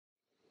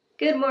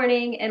Good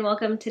morning and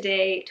welcome to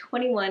day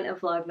 21 of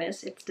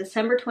Vlogmas. It's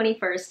December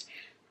 21st,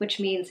 which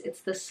means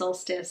it's the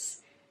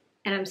solstice,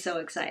 and I'm so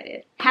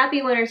excited.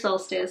 Happy winter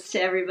solstice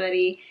to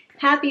everybody.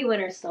 Happy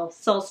winter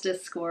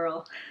solstice,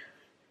 Squirrel.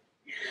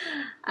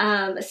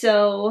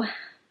 So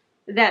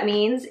that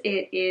means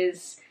it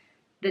is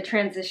the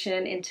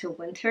transition into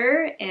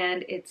winter,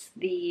 and it's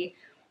the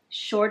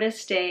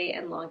shortest day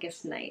and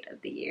longest night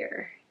of the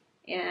year.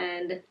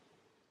 And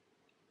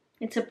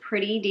it's a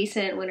pretty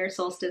decent winter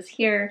solstice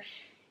here.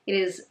 It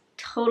is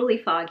totally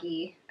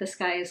foggy, the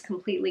sky is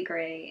completely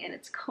gray, and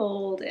it's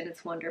cold and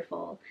it's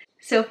wonderful.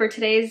 So for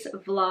today's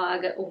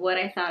vlog, what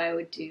I thought I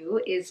would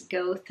do is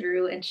go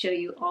through and show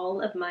you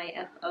all of my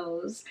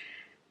FOs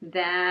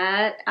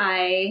that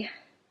I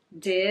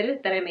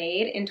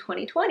made in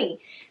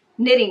 2020,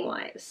 knitting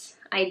wise.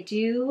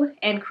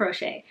 And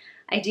crochet.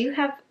 I do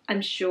have,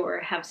 I'm sure,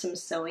 have some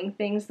sewing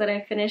things that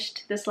I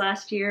finished this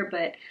last year,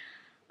 but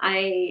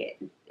I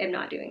am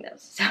not doing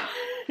those. So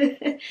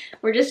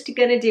we're just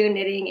gonna do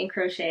knitting and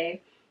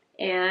crochet,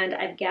 and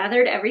I've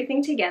gathered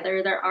everything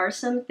together. There are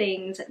some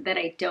things that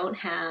I don't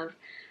have,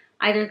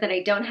 either that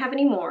I don't have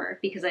anymore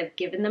because I've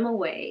given them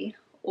away,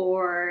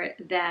 or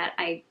that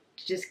I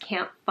just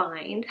can't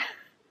find,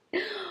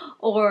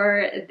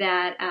 or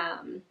that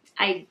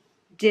I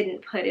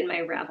didn't put in my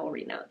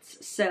Ravelry notes.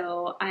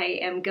 So I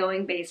am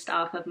going based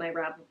off of my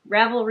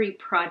Ravelry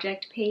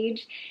project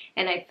page,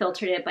 and I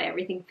filtered it by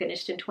everything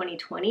finished in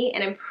 2020,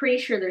 and I'm pretty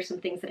sure there's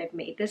some things that I've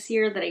made this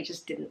year that I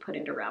just didn't put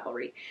into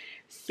Ravelry.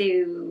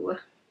 So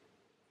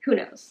who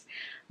knows?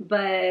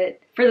 But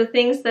for the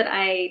things that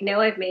I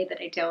know I've made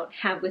that I don't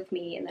have with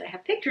me and that I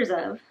have pictures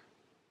of,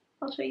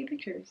 I'll show you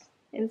pictures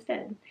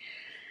instead.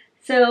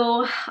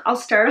 So I'll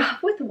start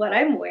off with what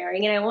I'm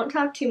wearing, and I won't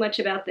talk too much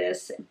about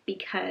this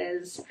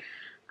because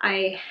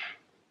I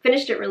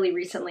finished it really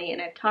recently and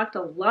I've talked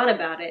a lot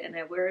about it, and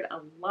I wear it a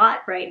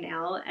lot right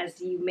now, as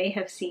you may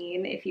have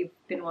seen if you've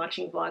been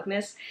watching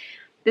Vlogmas.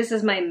 This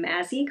is my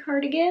Mazzy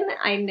cardigan.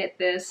 I knit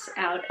this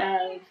out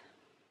of...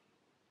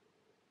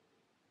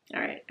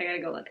 Alright, I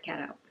gotta go let the cat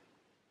out.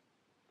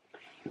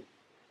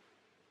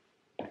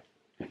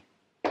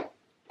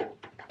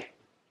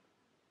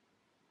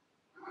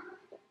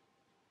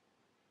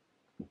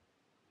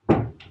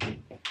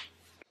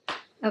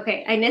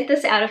 Okay, I knit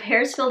this out of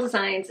Harrisville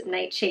Designs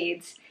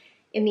Nightshades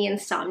in the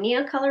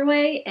Insomnia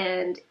colorway,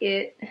 and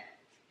it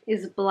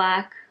is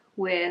black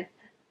with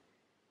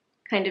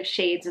kind of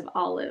shades of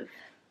olive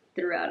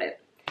throughout it.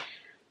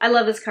 I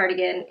love this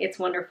cardigan. It's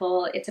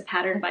wonderful. It's a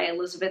pattern by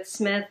Elizabeth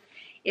Smith.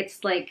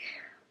 It's like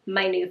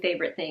my new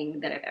favorite thing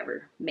that I've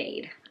ever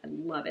made. I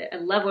love it. I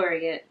love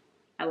wearing it.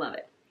 I love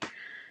it.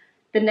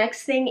 The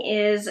next thing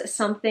is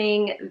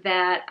something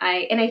that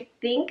I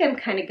think I'm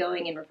kind of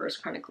going in reverse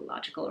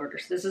chronological order,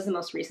 so this is the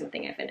most recent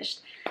thing I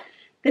finished.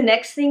 The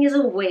next thing is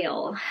a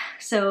whale.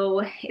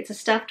 So it's a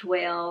stuffed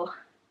whale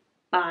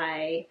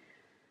by,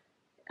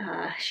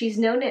 she's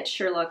No Knit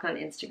Sherlock on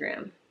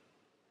Instagram.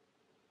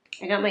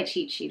 I got my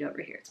cheat sheet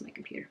over here, it's my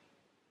computer.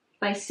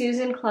 By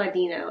Susan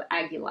Claudino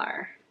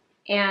Aguilar.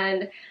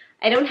 And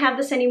I don't have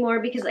this anymore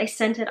because I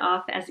sent it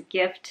off as a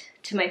gift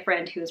to my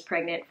friend who was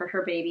pregnant for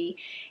her baby,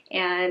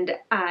 and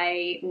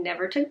I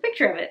never took a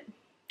picture of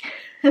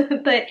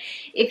it. But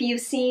if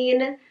you've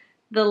seen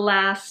the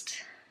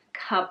last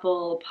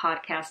couple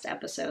podcast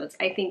episodes,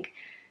 I think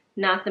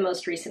not the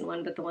most recent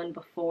one, but the one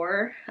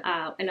before,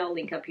 and I'll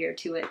link up here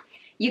to it.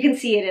 You can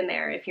see it in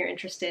there if you're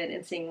interested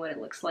in seeing what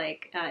it looks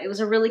like. It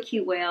was a really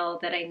cute whale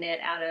that I knit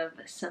out of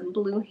some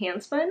blue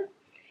handspun,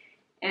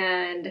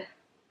 and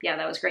yeah,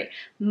 that was great.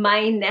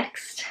 My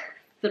next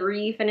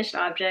 3 finished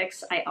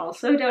objects I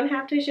also don't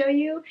have to show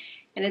you,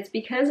 and it's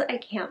because I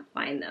can't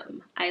find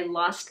them. I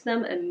lost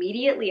them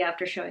immediately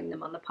after showing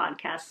them on the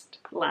podcast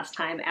last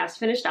time as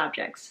finished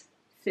objects.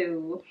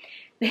 So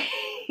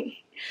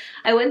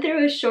I went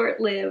through a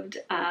short-lived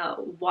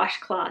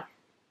washcloth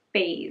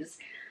phase.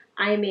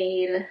 I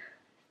made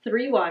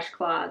 3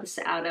 washcloths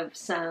out of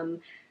some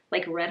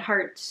like Red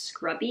Heart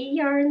scrubby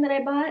yarn that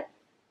I bought.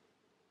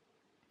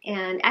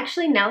 And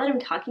actually, now that I'm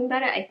talking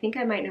about it, I think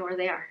I might know where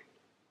they are.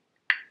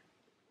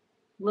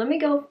 Let me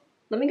go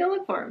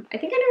look for them. I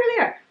think I know where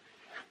they are.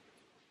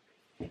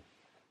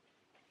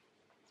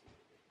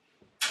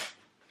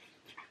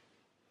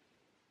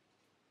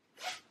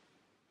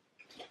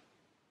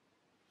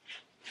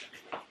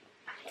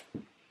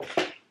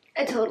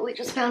 I totally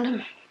just found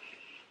them.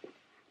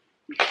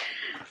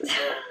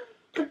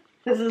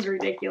 This is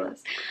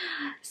ridiculous.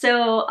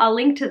 So I'll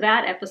link to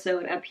that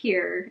episode up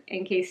here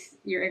in case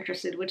you're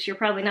interested, which you're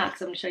probably not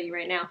because I'm going to show you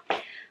right now.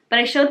 But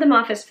I showed them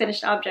off as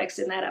finished objects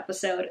in that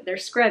episode. They're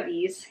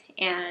scrubbies,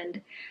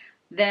 and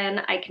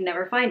then I can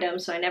never find them,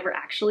 so I never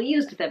actually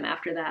used them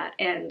after that.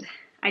 And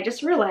I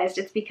just realized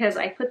it's because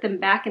I put them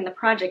back in the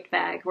project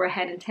bag where I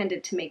had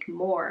intended to make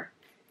more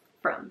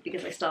from,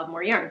 because I still have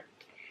more yarn.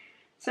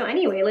 So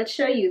anyway, let's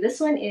show you.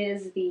 This one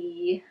is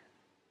the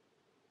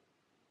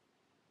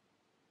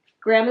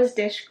Grandma's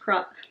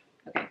Dishcloth.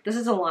 Okay, this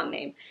is a long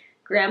name.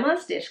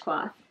 Grandma's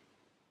Dishcloth,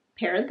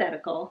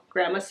 parenthetical,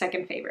 Grandma's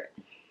second favorite.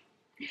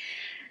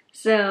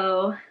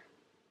 So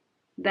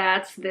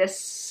That's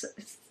this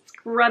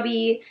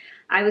scrubby.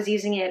 I was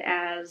using it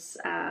as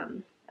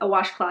a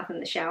washcloth in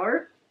the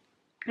shower.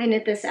 I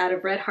knit this out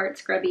of Red Heart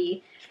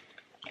Scrubby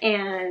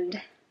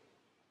and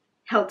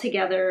held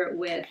together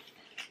with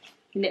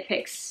Knit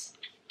Picks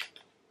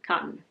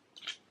cotton.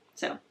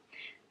 So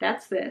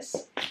that's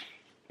this.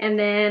 And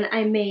then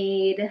I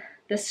made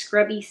the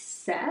Scrubby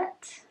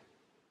Set,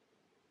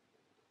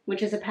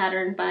 which is a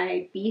pattern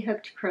by Bee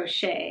Hooked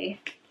Crochet.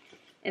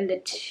 And the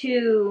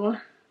two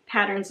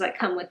patterns that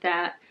come with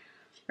that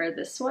are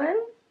this one.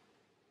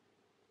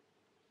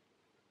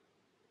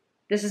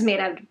 This is made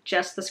out of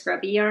just the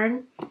Scrubby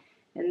yarn.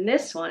 And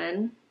this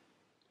one,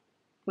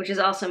 which is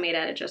also made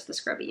out of just the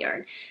Scrubby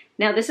yarn.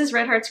 Now this is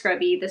Red Heart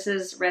Scrubby, this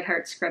is Red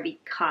Heart Scrubby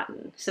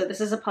cotton. So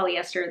this is a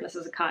polyester and this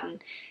is a cotton.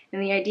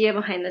 And the idea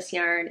behind this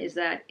yarn is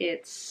that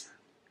it's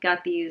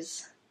got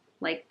these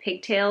like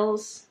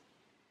pigtails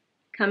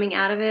coming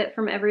out of it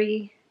from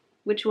every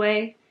which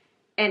way,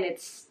 and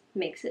it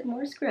makes it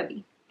more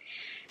scrubby.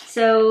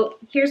 So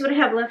here's what I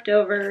have left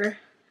over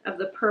of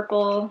the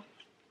purple.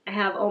 I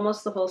have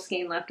almost the whole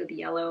skein left of the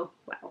yellow.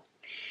 Wow.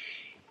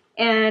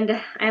 And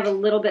I have a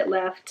little bit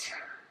left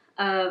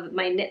of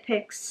my Knit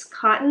Picks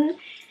cotton.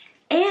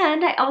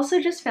 And I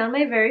also just found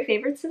my very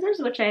favorite scissors,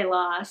 which I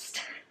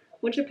lost,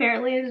 which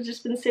apparently has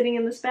just been sitting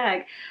in this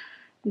bag.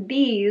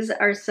 These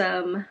are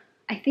some,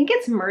 I think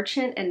it's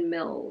Merchant and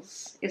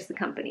Mills is the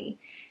company.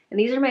 And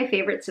these are my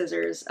favorite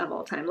scissors of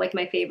all time, like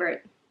my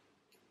favorite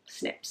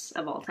snips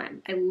of all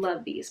time. I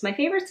love these. My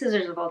favorite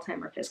scissors of all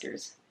time are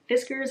Fiskars.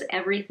 Fiskars,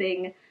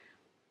 everything,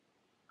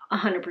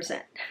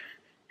 100%.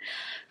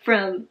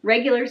 From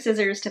regular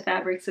scissors to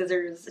fabric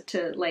scissors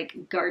to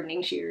like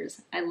gardening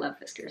shears. I love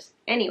Fiskars.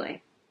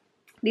 Anyway,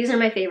 these are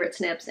my favorite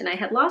snips and I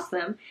had lost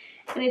them,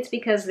 and it's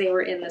because they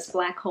were in this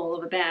black hole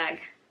of a bag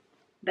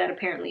that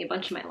apparently a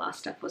bunch of my lost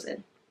stuff was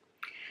in.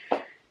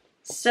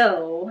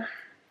 So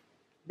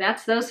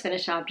that's those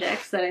finished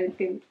objects that I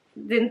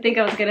didn't think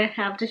I was gonna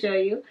have to show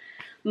you.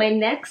 My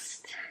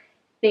next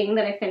thing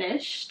that I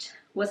finished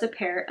was a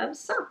pair of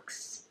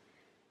socks.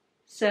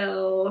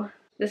 So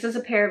this is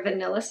a pair of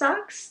vanilla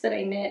socks that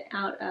I knit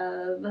out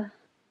of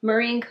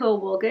Murray & Co.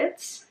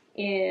 Woolgits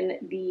in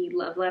the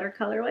Love Letter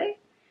colorway.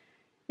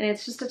 And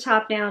it's just a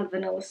top-down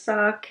vanilla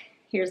sock.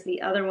 Here's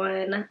the other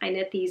one. I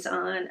knit these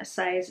on a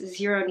size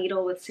 0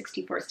 needle with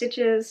 64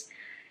 stitches.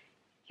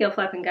 Heel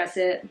flap and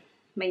gusset,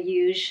 my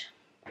huge.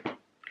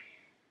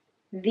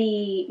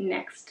 The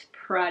next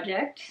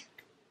project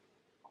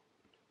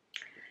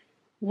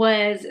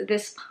was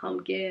this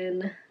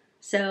pumpkin.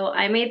 So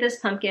I made this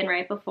pumpkin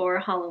right before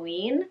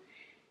Halloween.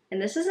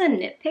 And this is a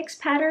Knit Picks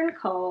pattern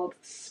called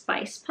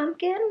Spice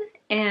Pumpkin.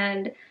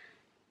 And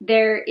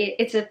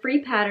it's a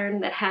free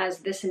pattern that has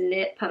this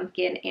knit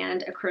pumpkin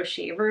and a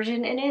crochet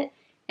version in it.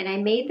 And I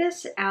made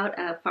this out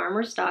of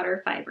Farmer's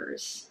Daughter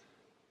fibers.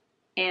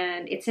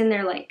 And it's in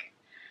there like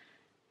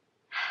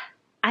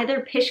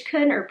either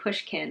Pishkun or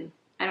Pushkin.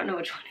 I don't know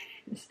which one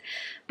it is.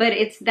 But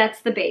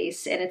that's the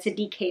base, and it's a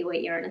DK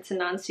weight yarn. It's a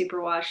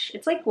non-superwash.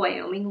 It's like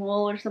Wyoming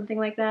wool or something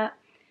like that.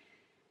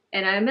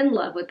 And I'm in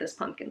love with this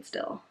pumpkin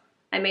still.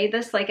 I made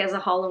this like as a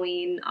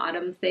Halloween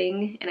autumn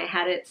thing, and I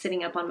had it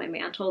sitting up on my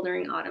mantle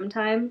during autumn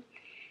time.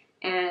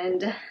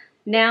 And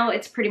now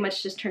it's pretty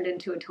much just turned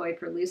into a toy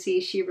for Lucy.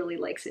 She really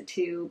likes it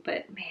too,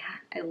 but man,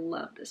 I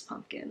love this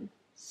pumpkin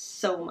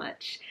so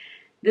much.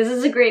 This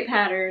is a great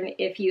pattern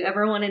if you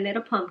ever want to knit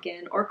a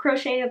pumpkin or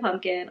crochet a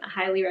pumpkin. I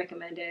highly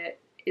recommend it.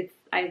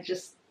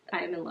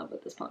 I'm in love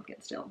with this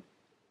pumpkin still.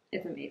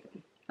 It's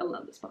amazing. I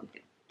love this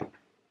pumpkin.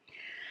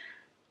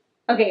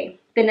 Okay,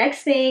 the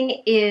next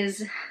thing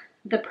is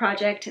the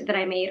project that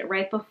I made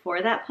right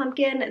before that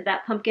pumpkin.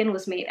 That pumpkin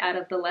was made out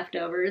of the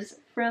leftovers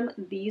from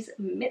these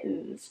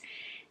mittens.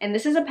 And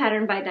this is a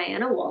pattern by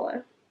Diana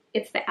Walla.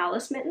 It's the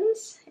Alice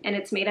mittens, and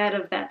it's made out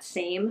of that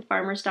same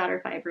Farmer's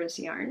Daughter fibers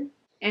yarn.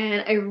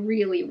 And I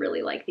really,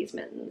 really like these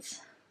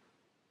mittens.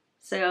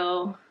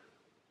 So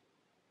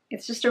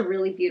it's just a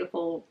really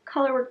beautiful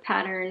colorwork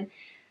pattern.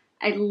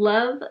 I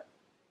love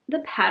the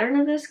pattern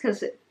of this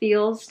because it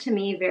feels to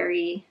me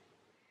very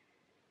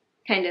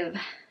kind of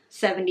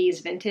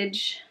 70s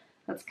vintage.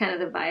 That's kind of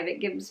the vibe it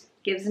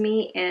gives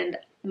me, and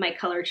my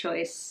color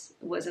choice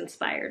was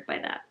inspired by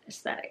that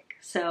aesthetic.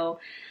 So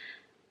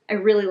I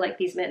really like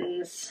these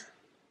mittens.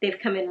 They've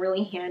come in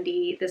really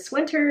handy this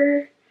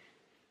winter.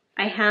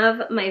 I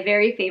have my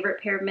very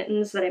favorite pair of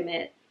mittens that I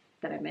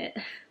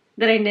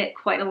knit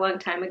quite a long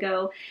time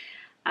ago.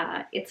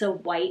 It's a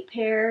white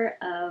pair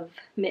of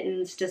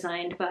mittens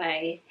designed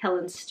by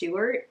Helen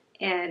Stewart,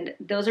 and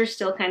those are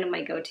still kind of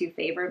my go-to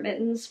favorite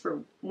mittens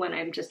for when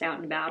I'm just out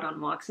and about on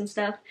walks and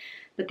stuff.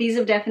 But these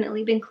have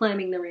definitely been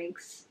climbing the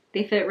ranks.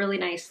 They fit really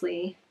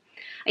nicely.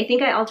 I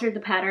think I altered the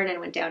pattern and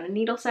went down a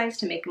needle size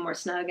to make them more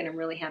snug, and I'm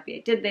really happy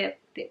I did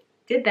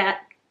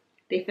that.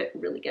 They fit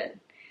really good.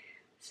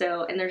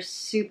 So, and they're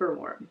super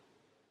warm.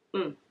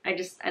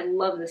 I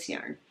love this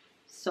yarn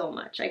so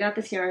much. I got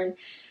this yarn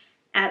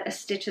at a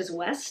Stitches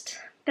West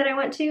that I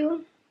went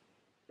to,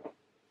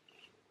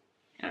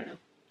 I don't know,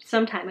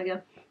 some time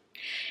ago.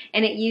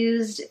 And it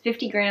used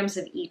 50 grams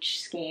of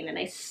each skein, and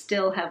I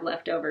still have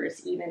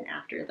leftovers even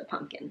after the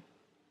pumpkin.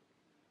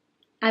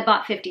 I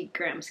bought 50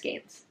 gram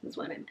skeins, is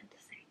what I meant to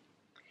say.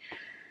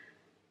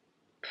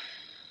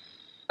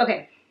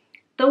 Okay,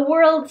 the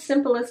world's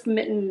simplest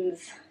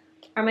mittens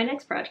are my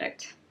next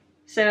project.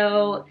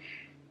 So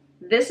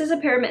this is a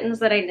pair of mittens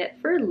that I knit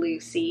for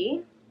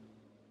Lucy.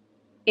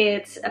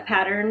 It's a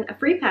pattern, a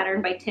free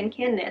pattern by Tin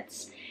Can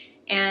Knits,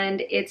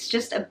 and it's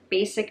just a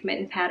basic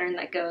mitten pattern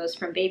that goes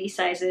from baby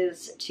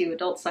sizes to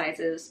adult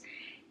sizes.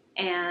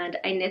 And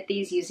I knit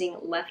these using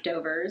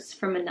leftovers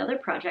from another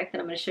project that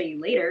I'm going to show you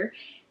later.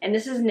 And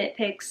this is Knit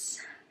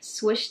Picks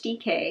Swish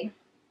DK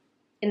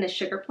in the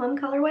Sugar Plum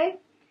colorway.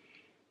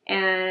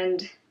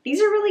 And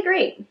these are really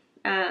great.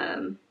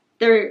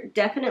 They're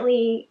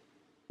definitely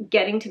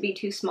getting to be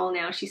too small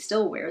now. She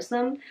still wears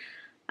them.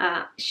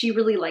 She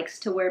really likes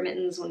to wear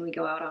mittens when we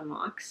go out on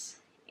walks.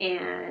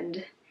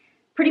 And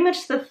pretty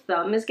much the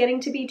thumb is getting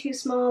to be too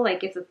small.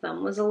 Like if the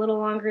thumb was a little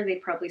longer,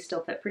 they'd probably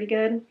still fit pretty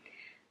good.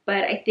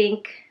 But I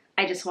think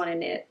I just want to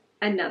knit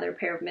another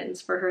pair of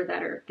mittens for her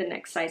that are the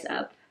next size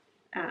up.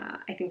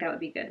 I think that would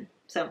be good.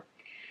 So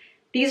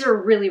these are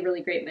really,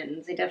 really great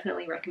mittens. I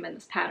definitely recommend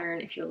this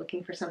pattern if you're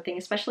looking for something,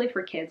 especially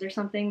for kids or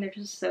something. They're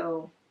just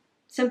so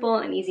simple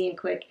and easy and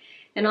quick.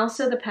 And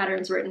also the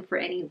pattern's written for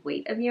any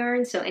weight of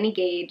yarn, so any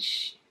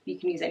gauge. You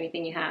can use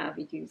anything you have.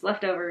 You can use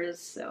leftovers,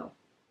 so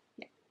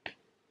yeah.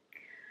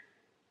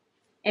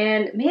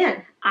 And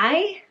man,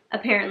 I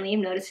apparently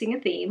am noticing a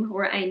theme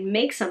where I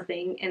make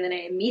something and then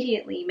I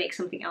immediately make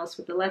something else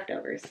with the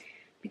leftovers,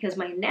 because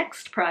my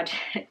next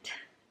project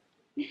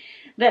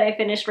that I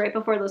finished right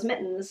before those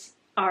mittens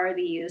are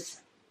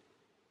these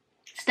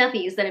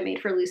stuffies that I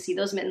made for Lucy.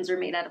 Those mittens are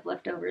made out of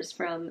leftovers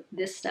from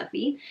this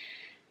stuffy.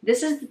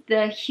 This is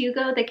the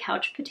Hugo the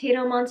Couch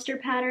Potato Monster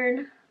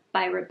pattern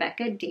by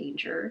Rebecca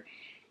Danger.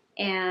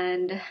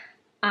 And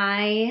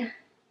I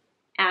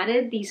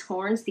added these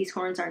horns. These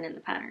horns aren't in the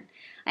pattern.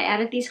 I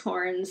added these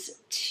horns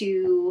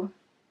to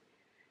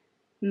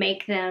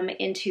make them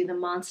into the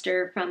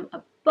monster from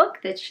a book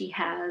that she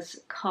has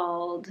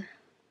called...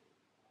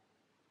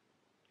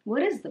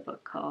 What is the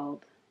book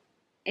called?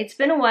 It's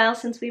been a while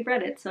since we've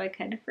read it, so I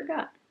kind of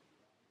forgot.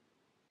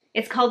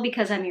 It's called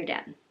Because I'm Your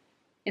Dad.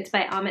 It's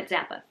by Amit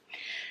Zappa.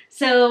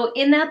 So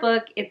in that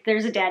book,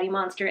 there's a daddy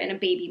monster and a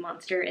baby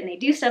monster, and they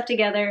do stuff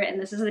together, and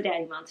this is the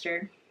daddy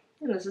monster,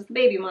 and this is the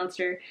baby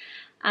monster.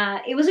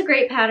 It was a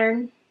great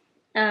pattern.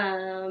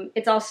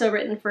 It's also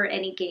written for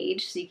any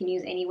gauge, so you can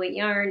use any weight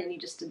yarn, and you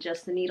just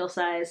adjust the needle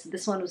size.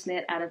 This one was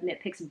knit out of Knit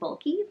Picks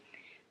Bulky.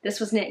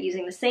 This was knit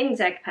using the same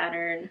exact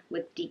pattern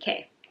with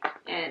DK,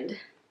 and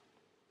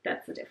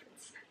that's the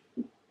difference.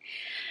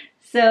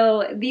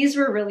 So these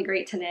were really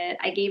great to knit.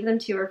 I gave them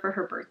to her for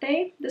her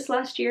birthday this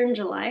last year in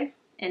July,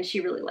 and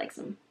she really likes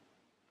them.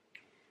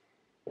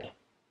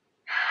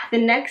 The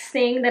next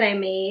thing that I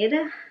made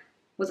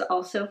was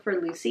also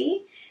for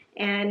Lucy,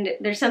 and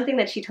there's something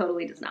that she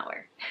totally does not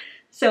wear.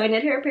 So I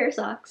knit her a pair of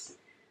socks.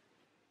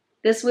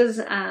 This was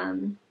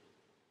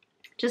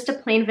just a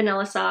plain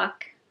vanilla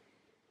sock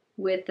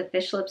with the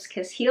Fish Lips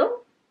Kiss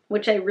heel,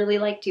 which I really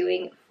like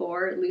doing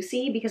for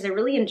Lucy because I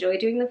really enjoy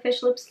doing the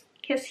Fish Lips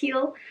Kiss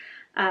heel.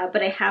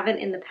 But I haven't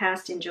in the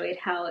past enjoyed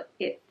how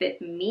it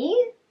fit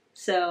me.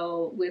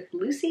 So with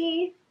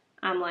Lucy,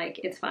 I'm like,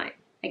 it's fine.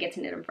 I get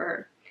to knit them for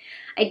her.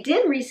 I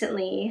did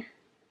recently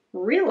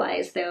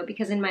realize though,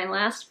 because in my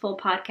last full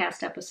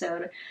podcast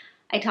episode,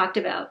 I talked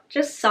about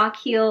just sock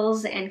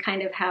heels and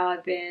kind of how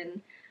I've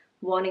been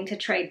wanting to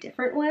try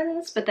different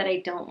ones, but that I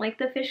don't like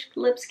the Fish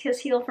Lips Kiss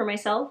heel for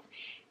myself.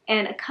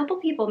 And a couple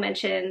people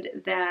mentioned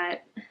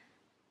that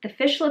the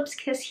Fish Lips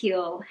Kiss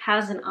heel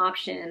has an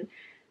option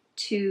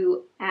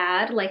to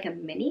add like a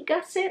mini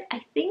gusset,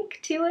 I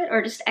think, to it,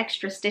 or just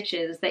extra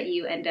stitches that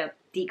you end up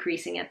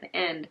decreasing at the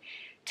end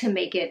to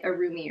make it a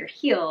roomier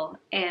heel.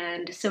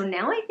 And so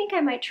now I think I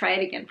might try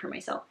it again for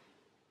myself,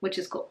 which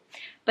is cool.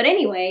 But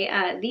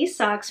anyway, these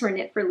socks were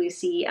knit for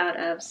Lucy out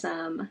of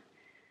some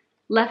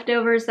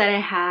leftovers that I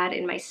had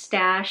in my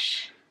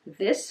stash.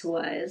 This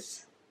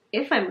was,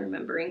 if I'm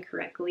remembering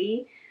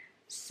correctly,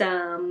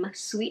 some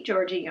Sweet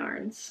Georgia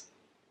yarns.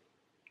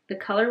 The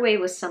colorway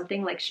was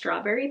something like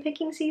Strawberry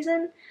Picking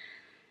Season,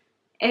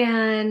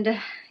 and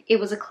it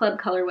was a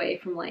club colorway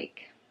from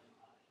like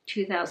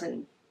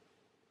 2010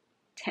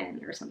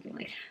 or something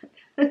like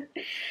that.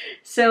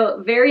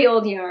 So very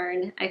old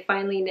yarn. I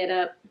finally knit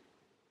up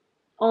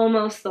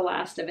almost the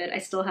last of it. I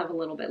still have a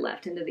little bit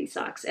left into these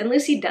socks, and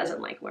Lucy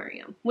doesn't like wearing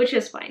them, which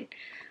is fine.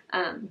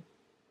 I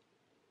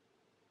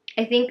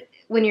think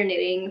when you're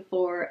knitting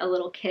for a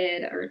little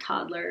kid or a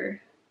toddler,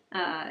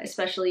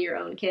 especially your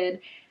own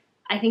kid,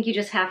 I think you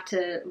just have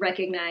to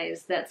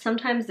recognize that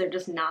sometimes they're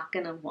just not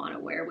going to want to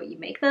wear what you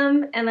make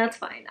them, and that's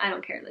fine. I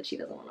don't care that she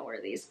doesn't want to wear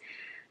these.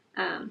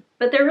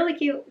 But they're really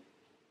cute.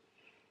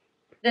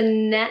 The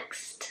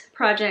next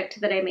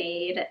project that I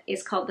made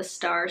is called the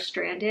Star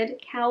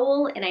Stranded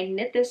Cowl, and I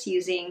knit this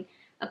using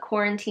a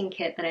quarantine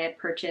kit that I had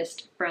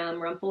purchased from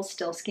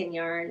Rumpelstiltskin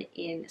Yarn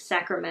in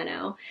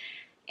Sacramento.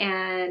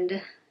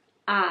 And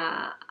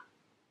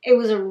it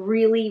was a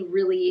really,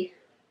 really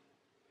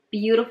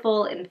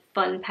beautiful and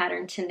fun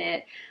pattern to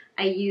knit.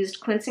 I used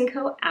Quince &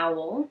 Co.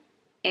 Owl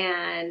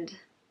and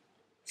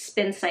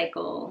Spin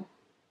Cycle,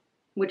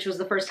 which was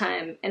the first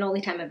time and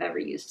only time I've ever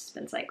used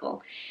Spin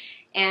Cycle.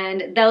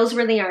 And those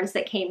were the yarns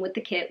that came with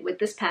the kit with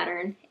this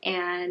pattern,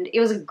 and it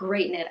was a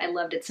great knit. I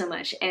loved it so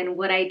much. And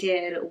what I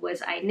did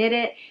was I knit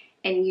it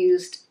and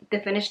used the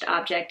finished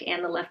object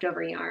and the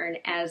leftover yarn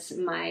as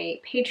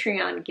my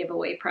Patreon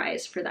giveaway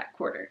prize for that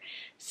quarter.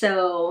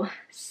 So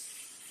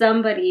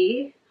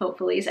somebody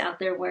hopefully is out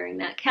there wearing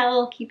that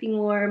cowl, keeping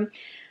warm.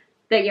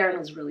 That yarn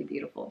was really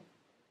beautiful.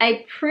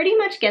 I pretty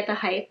much get the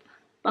hype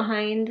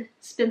behind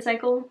Spin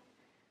Cycle.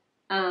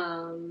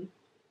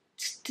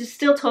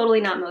 Still totally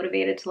not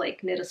motivated to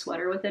like knit a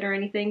sweater with it or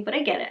anything, but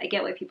I get it. I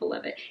get why people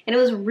love it. And it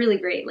was really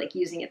great like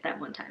using it that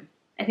one time.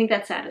 I think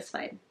that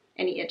satisfied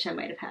any itch I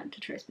might have had to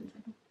try Spin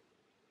Cycle.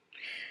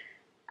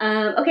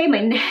 Okay, my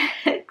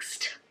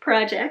next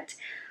project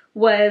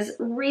was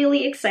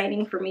really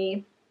exciting for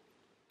me.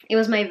 It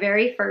was my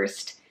very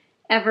first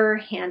ever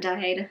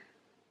hand-dyed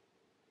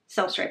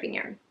self-striping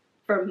yarn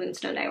from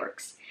Moonstone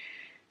Dyeworks.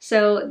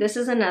 So this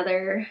is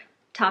another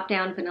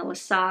top-down vanilla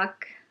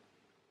sock,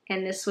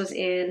 and this was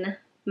in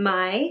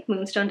my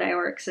Moonstone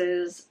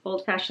Dyeworks'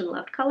 Old Fashioned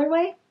Love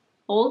colorway.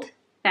 Old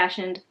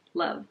Fashioned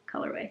Love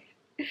colorway.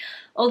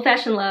 Old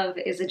Fashioned Love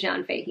is a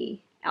John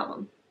Fahey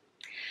album,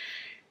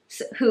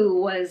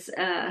 who was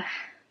an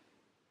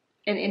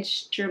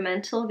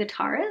instrumental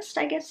guitarist,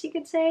 I guess you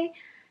could say.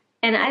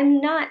 And I'm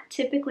not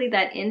typically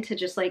that into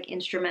just like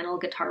instrumental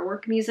guitar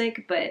work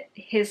music, but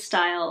his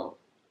style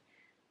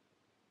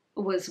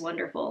was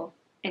wonderful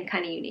and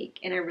kind of unique,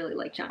 and I really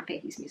like John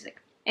Fahey's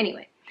music.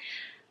 Anyway,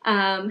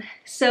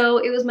 so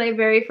it was my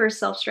very first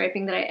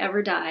self-striping that I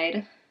ever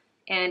dyed,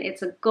 and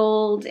it's a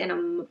gold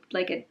and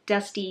like a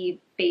dusty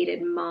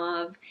faded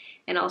mauve,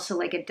 and also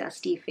like a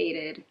dusty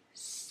faded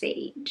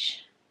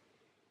sage.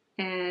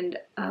 And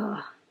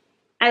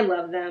I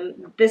love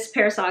them. This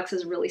pair of socks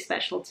is really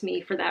special to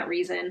me for that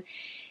reason.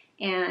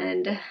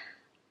 And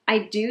I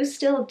do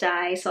still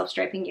dye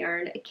self-striping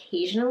yarn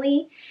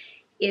occasionally.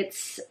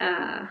 It's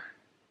a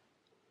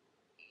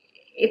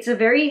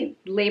very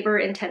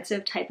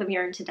labor-intensive type of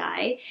yarn to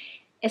dye,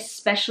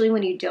 especially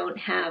when you don't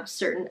have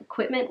certain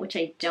equipment, which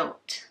I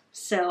don't.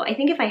 So I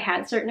think if I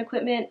had certain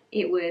equipment,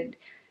 it would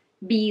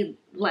be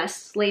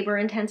less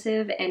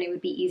labor-intensive and it would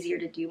be easier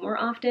to do more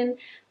often.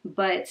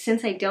 But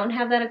since I don't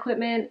have that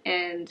equipment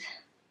and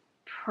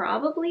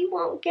probably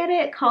won't get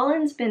it,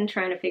 Colin's been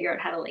trying to figure out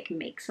how to like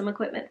make some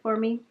equipment for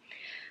me.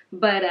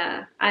 But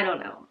I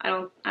don't know. I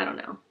don't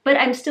know. But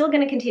I'm still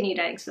gonna continue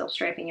dyeing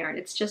self-striping yarn.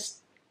 It's just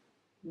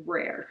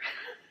rare.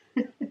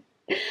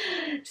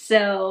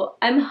 So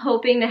I'm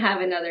hoping to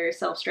have another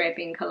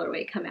self-striping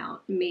colorway come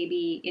out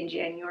maybe in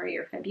January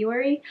or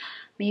February.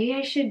 Maybe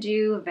I should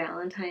do a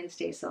Valentine's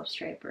Day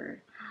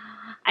self-striper.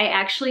 I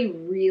actually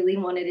really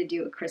wanted to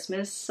do a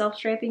Christmas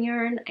self-striping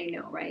yarn. I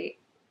know, right?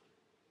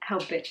 How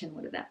bitchin'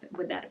 would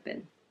that have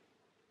been?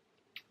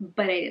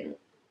 But I didn't,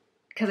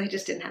 because I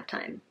just didn't have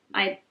time.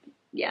 I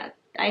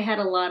had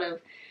a lot of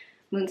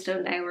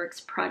Moonstone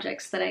Dyeworks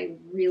projects that I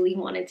really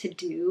wanted to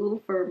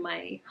do for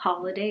my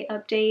holiday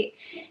update,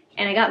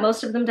 and I got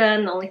most of them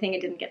done. The only thing I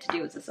didn't get to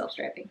do was the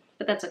self-striping,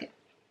 but that's okay.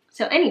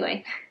 So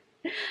anyway,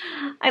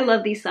 I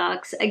love these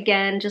socks.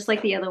 Again, just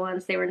like the other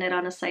ones, they were knit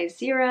on a size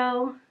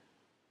 0,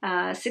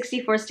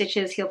 64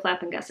 stitches, heel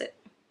flap and gusset,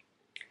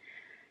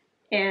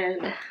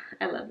 and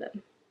I love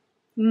them.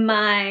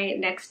 My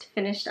next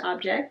finished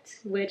object,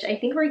 which I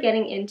think we're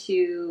getting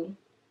into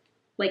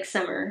like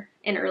summer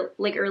and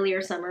like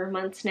earlier summer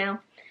months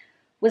now,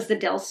 was the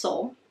Del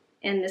Sol.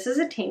 And this is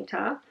a tank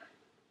top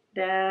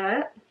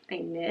that I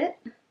knit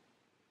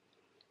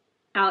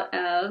out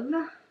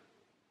of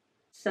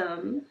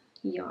some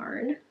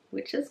yarn,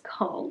 which is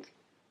called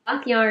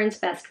Cloth Yarn's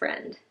Best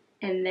Friend.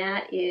 And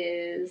that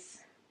is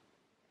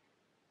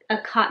a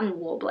cotton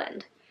wool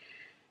blend.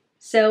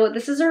 So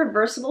this is a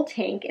reversible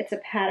tank. It's a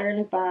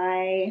pattern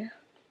by,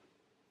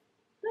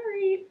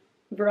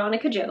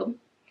 Veronica Job.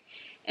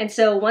 And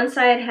so one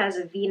side has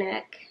a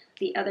V-neck,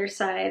 the other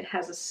side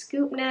has a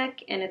scoop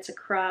neck, and it's a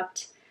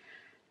cropped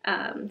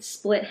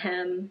split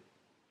hem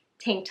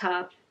tank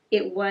top.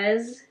 It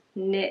was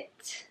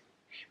knit,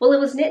 well, it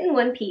was knit in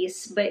one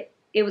piece, but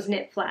it was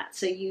knit flat.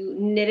 So you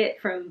knit it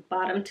from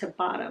bottom to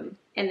bottom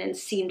and then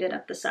seamed it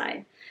up the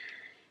side.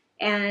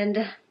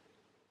 And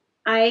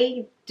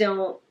I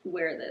don't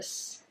wear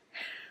this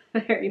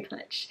very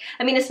much.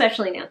 I mean,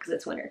 especially now because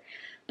it's winter.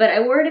 But I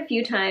wore it a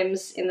few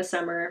times in the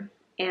summer,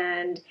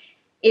 and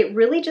it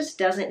really just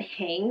doesn't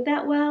hang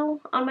that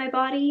well on my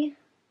body.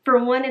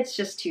 For one, it's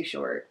just too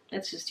short.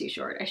 It's just too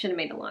short. I should have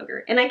made it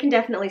longer. And I can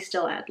definitely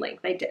still add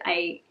length.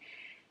 I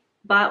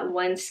bought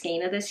one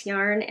skein of this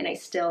yarn, and I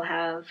still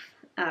have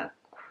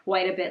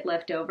quite a bit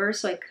left over,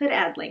 so I could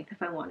add length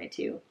if I wanted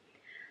to.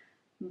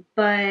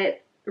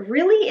 But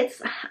really,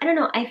 it's, I don't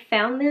know, I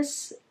found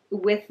this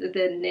with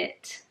the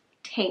knit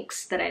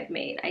tanks that I've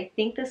made. I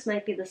think this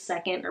might be the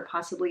second or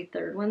possibly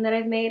third one that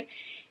I've made,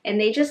 and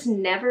they just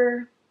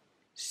never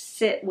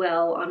sit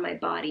well on my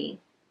body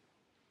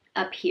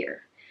up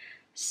here.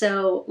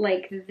 So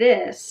like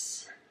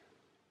this,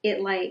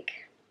 it like,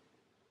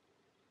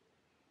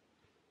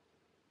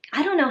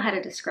 I don't know how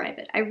to describe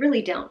it. I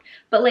really don't.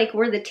 But like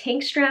where the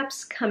tank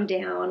straps come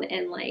down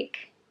and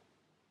like,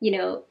 you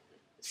know,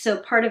 so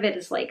part of it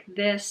is like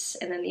this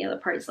and then the other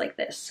part is like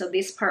this. So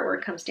this part where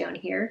it comes down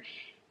here,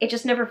 it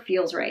just never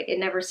feels right. It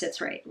never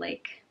sits right.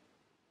 Like,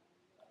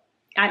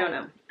 I don't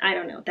know. I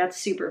don't know. That's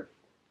super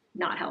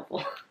not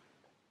helpful.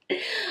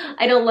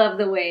 I don't love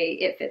the way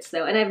it fits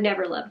though. And I've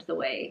never loved the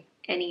way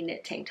any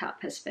knit tank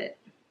top has fit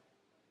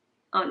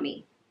on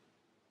me.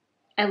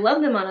 I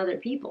love them on other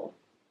people.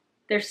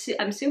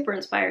 I'm super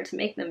inspired to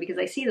make them because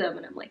I see them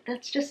and I'm like,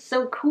 that's just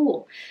so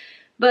cool.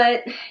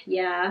 But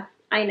yeah,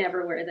 I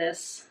never wear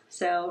this.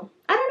 So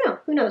I don't know,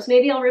 who knows?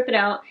 Maybe I'll rip it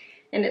out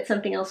and knit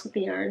something else with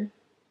the yarn.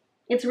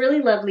 It's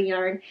really lovely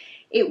yarn.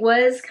 It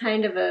was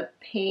kind of a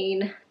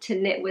pain to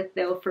knit with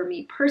though for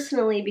me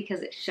personally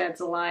because it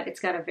sheds a lot. It's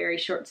got a very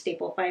short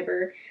staple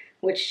fiber,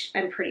 which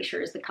I'm pretty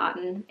sure is the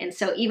cotton. And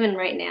so even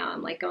right now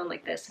I'm like going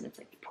like this and it's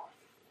like,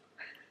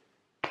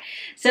 poof.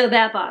 So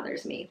that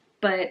bothers me,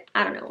 but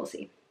I don't know, we'll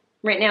see.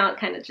 Right now it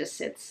kind of just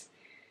sits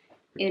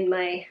in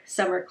my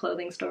summer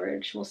clothing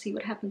storage. We'll see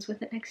what happens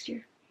with it next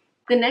year.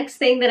 The next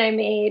thing that I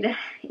made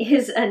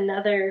is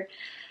another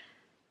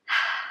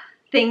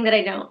thing that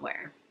I don't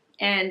wear.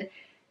 And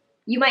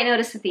you might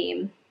notice a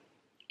theme,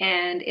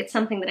 and it's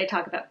something that I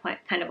talk about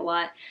kind of a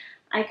lot.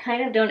 I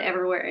kind of don't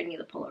ever wear any of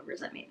the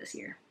pullovers I made this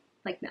year,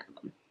 like none of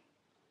them.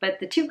 But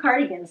the 2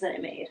 cardigans that I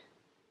made,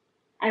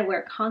 I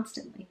wear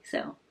constantly.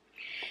 So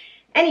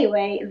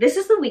anyway, this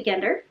is the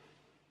Weekender,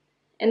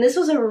 and this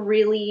was a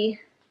really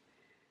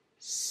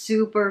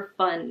super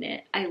fun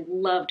knit. I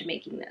loved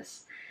making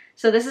this.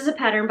 So this is a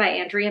pattern by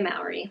Andrea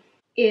Mowry.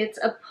 It's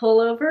a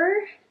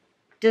pullover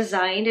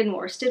designed in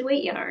worsted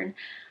weight yarn.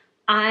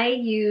 I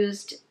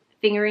used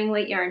fingering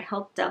weight yarn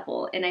Help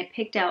Double, and I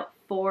picked out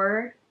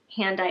 4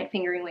 hand-dyed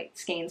fingering weight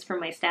skeins from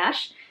my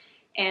stash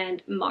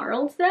and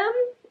marled them.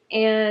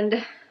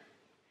 And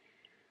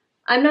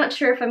I'm not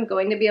sure if I'm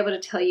going to be able to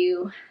tell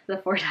you the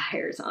 4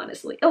 dyers,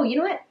 honestly. Oh, you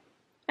know what?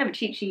 I have a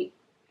cheat sheet,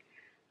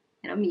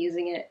 and I'm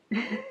using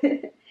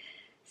it.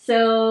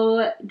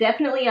 So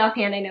definitely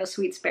offhand, I know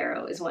Sweet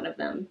Sparrow is one of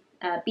them.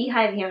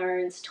 Beehive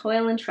Yarns,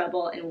 Toil and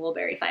Trouble, and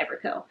Woolberry Fiber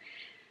Co.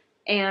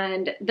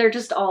 And they're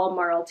just all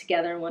marled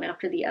together one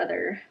after the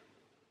other.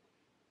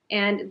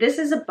 And this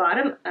is a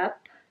bottom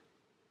up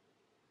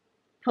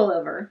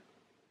pullover,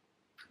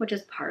 which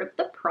is part of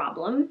the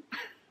problem.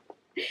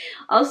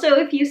 Also,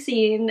 if you've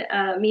seen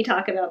me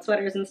talk about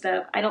sweaters and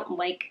stuff, I don't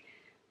like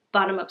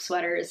bottom up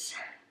sweaters,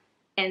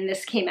 and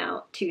this came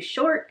out too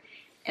short,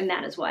 and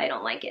that is why I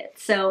don't like it.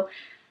 So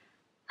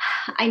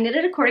I knit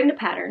it according to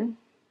pattern,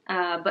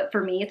 but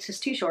for me it's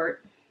just too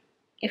short.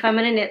 If I'm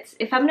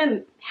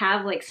gonna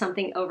have like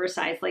something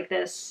oversized like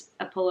this,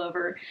 a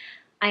pullover,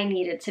 I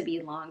need it to be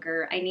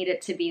longer. I need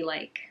it to be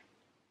like,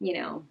 you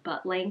know,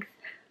 butt length.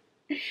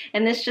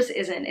 And this just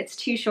isn't. It's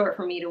too short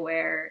for me to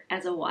wear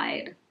as a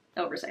wide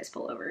oversized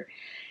pullover.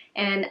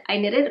 And I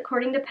knit it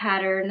according to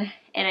pattern,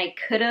 and I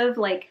could have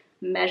like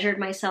measured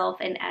myself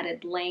and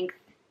added length,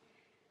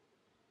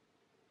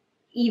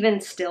 even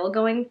still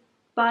going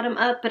bottom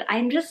up, but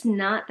I'm just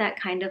not that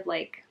kind of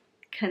like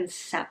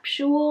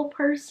conceptual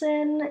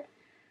person.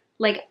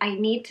 Like I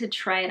need to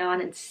try it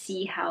on and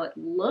see how it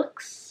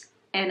looks,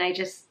 and I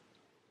just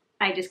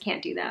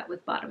can't do that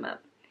with bottom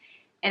up.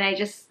 And I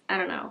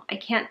don't know, I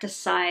can't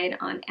decide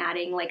on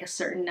adding like a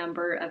certain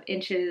number of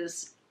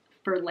inches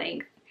for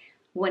length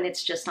when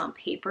it's just on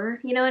paper,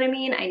 you know what I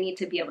mean? I need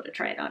to be able to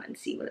try it on and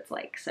see what it's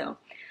like. So,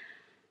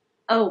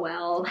 oh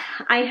well.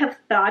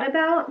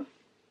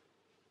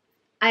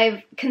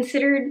 I've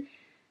considered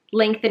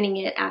lengthening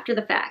it after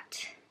the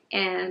fact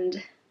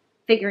and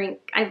figuring,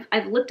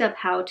 I've looked up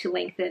how to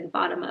lengthen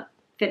bottom up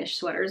finished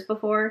sweaters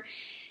before,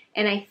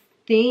 and I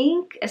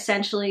think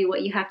essentially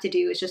what you have to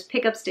do is just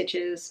pick up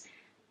stitches,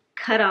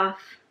 cut off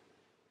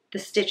the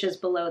stitches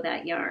below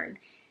that yarn,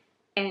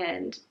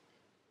 and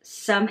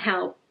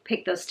somehow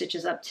pick those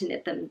stitches up to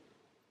knit them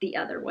the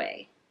other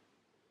way,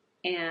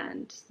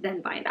 and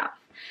then bind off.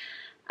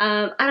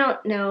 I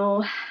don't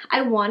know.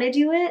 I want to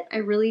do it. I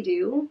really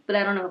do, but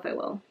I don't know if I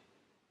will.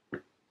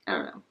 I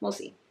don't know. We'll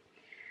see.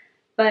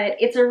 But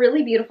it's a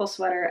really beautiful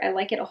sweater. I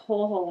like it a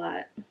whole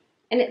lot.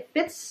 And it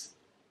fits,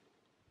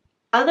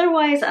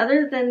 otherwise,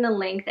 other than the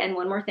length, and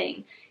one more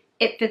thing,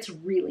 it fits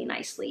really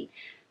nicely.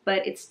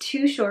 But it's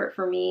too short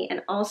for me,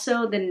 and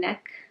also the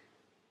neck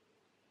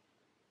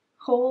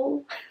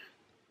hole,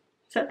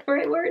 is that the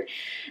right word?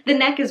 The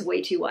neck is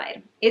way too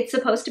wide. It's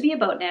supposed to be a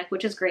boat neck,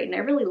 which is great, and I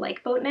really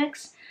like boat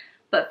necks,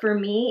 but for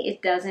me,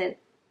 it doesn't,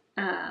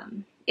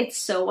 it's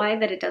so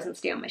wide that it doesn't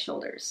stay on my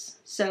shoulders.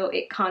 So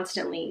it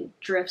constantly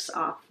drifts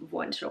off of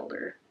one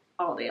shoulder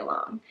all day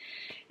long.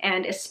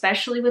 And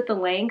especially with the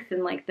length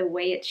and like the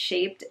way it's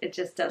shaped, it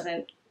just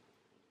doesn't,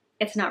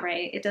 it's not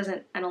right. It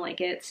doesn't, I don't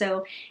like it.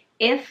 So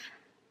if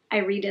I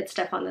redid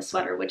stuff on the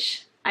sweater,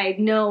 which I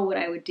know what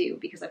I would do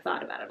because I've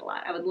thought about it a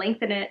lot, I would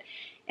lengthen it,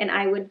 and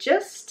I would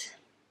just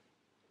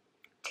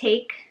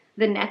take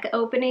the neck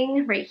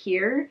opening right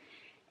here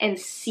and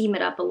seam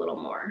it up a little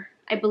more.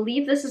 I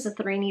believe this is a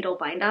 3-needle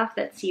bind off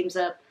that seams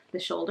up the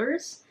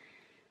shoulders.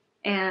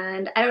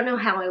 And I don't know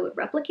how I would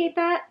replicate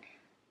that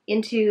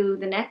into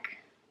the neck,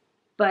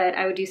 but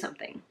I would do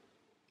something.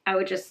 I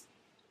would just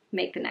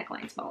make the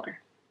neckline smaller.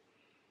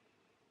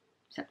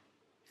 So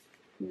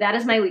that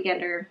is my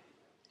weekender.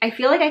 I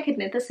feel like I could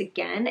knit this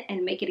again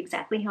and make it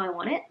exactly how I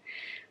want it,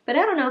 but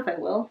I don't know if I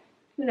will.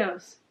 Who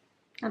knows?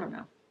 I don't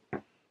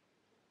know.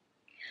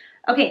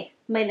 Okay,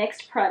 my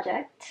next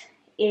project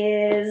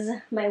is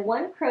my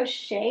one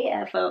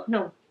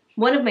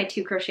of my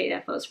 2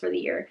 crochet FOs for the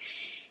year.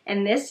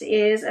 And this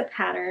is a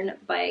pattern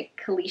by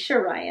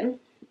Kalisha Ryan,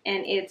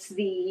 and it's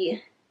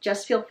the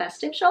Just Feel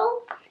Festive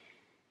shawl.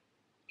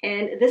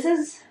 And this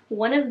is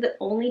one of the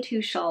only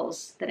 2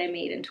 shawls that I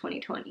made in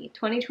 2020.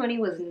 2020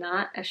 was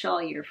not a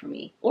shawl year for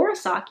me, or a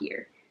sock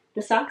year.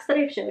 The socks that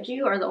I've showed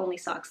you are the only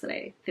socks that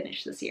I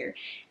finished this year.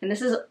 And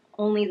this is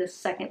only the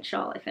 2nd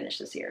shawl I finished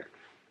this year,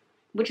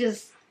 which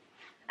is,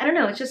 I don't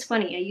know, it's just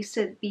funny. I used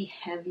to be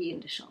heavy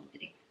into shawl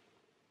knitting.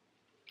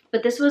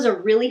 But this was a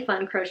really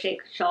fun crochet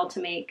shawl to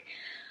make.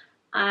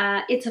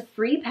 It's a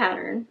free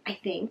pattern, I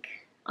think,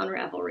 on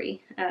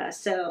Ravelry.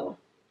 So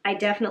I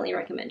definitely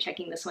recommend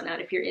checking this one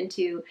out if you're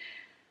into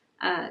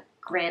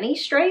granny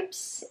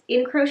stripes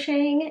in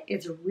crocheting.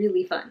 It's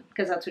really fun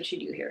because that's what you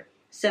do here.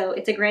 So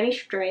it's a granny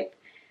stripe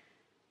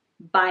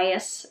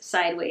bias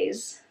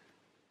sideways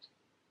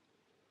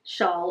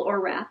shawl or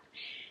wrap,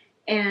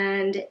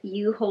 and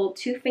you hold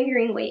 2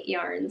 fingering weight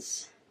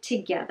yarns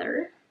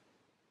together.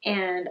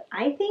 And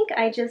I think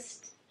I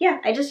just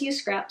use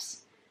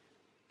scraps.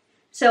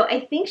 So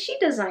I think she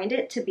designed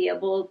it to be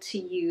able to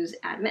use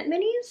Adamant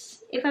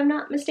minis, if I'm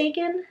not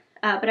mistaken.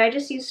 But I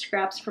just used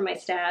scraps for my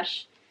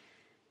stash,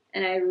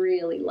 and I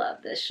really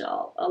love this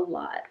shawl a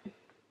lot.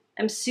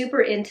 I'm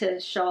super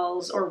into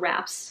shawls or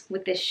wraps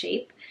with this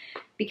shape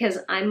because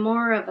I'm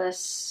more of a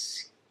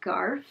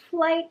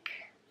scarf-like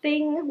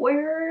thing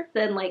wearer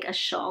than like a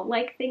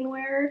shawl-like thing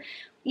wearer.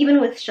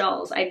 Even with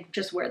shawls, I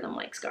just wear them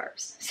like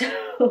scarves.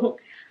 So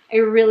I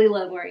really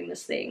love wearing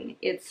this thing.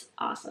 It's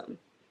awesome.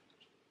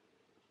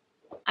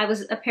 I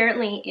was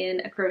apparently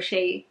in a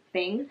crochet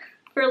thing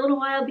for a little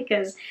while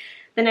because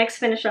the next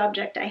finished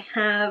object I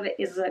have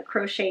is a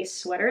crochet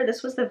sweater.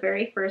 This was the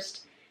very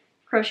first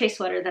crochet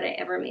sweater that I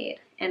ever made,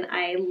 and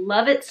I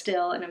love it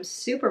still, and I'm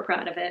super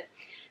proud of it.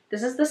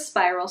 This is the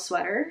Spiral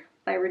Sweater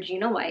by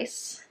Regina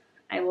Weiss.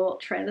 I will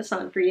try this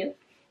on for you.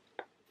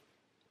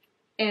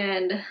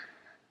 And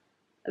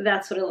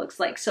that's what it looks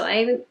like. So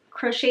I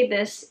crocheted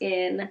this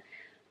in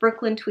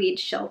Brooklyn Tweed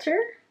Shelter.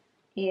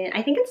 And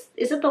I think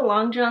is it the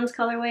Long John's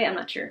colorway? I'm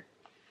not sure.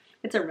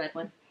 It's a red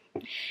one.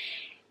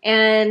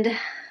 And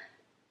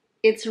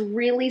it's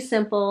really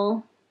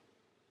simple.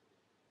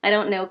 I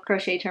don't know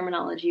crochet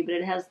terminology, but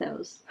it has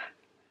those.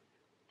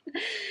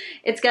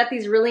 It's got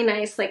these really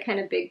nice, like, kind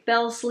of big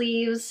bell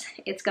sleeves.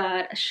 It's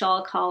got a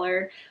shawl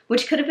collar,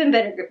 which could have been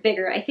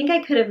bigger. I think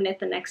I could have knit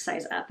the next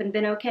size up and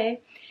been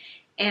okay.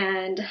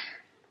 And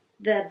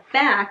the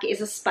back is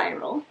a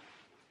spiral.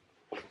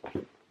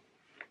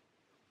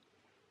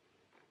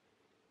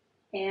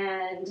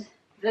 And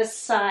the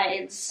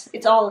sides,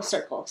 it's all a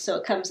circle, so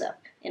it comes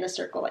up in a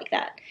circle like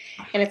that.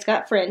 And it's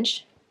got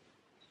fringe,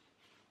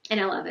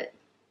 and I love it.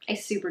 I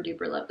super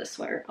duper love this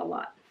sweater a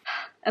lot.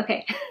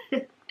 Okay,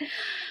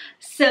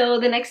 so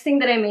the next thing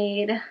that I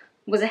made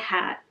was a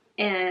hat,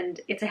 and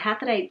it's a hat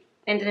that I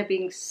ended up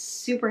being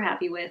super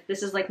happy with.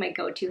 This is like my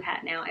go-to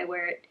hat now. I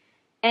wear it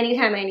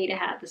anytime I need a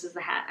hat. This is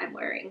the hat I'm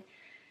wearing.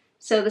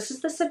 So this is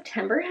the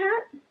September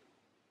hat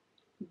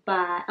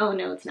by, oh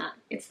no, it's not.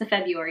 It's the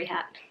February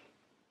hat.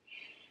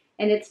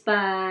 And it's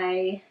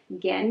by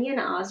Ganyan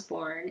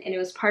Osborne, and it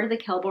was part of the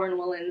Kelborn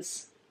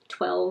Woolens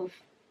 12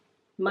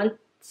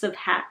 months of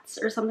hats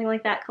or something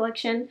like that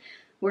collection,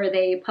 where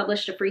they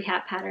published a free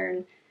hat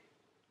pattern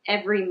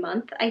every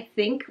month. I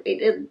think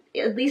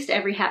at least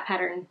every hat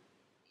pattern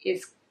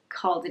is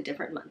called a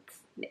different month.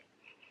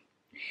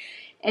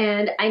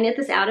 And I knit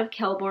this out of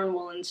Kelborn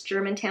Woolens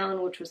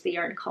Germantown, which was the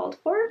yarn called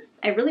for.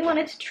 I really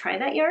wanted to try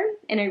that yarn,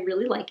 and I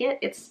really like it.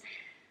 It's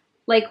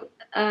like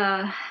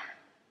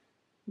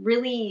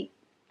really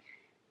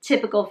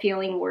typical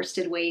feeling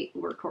worsted weight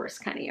workhorse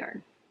kind of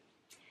yarn.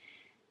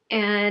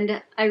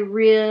 And I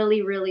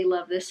really, really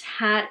love this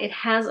hat. It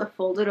has a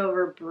folded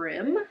over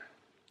brim.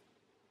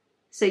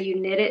 So you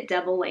knit it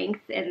double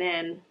length and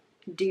then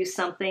do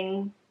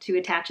something to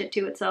attach it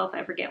to itself.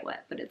 I forget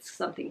what, but it's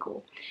something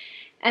cool.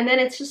 And then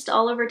it's just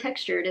all over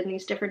textured in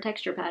these different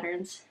texture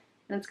patterns.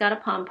 And it's got a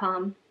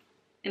pom-pom,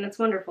 and it's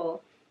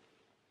wonderful.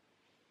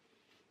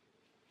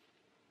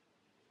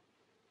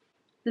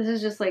 This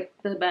is just like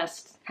the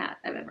best hat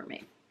I've ever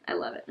made. I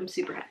love it. I'm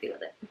super happy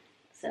with it.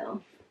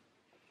 So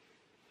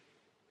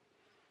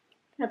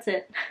that's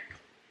it.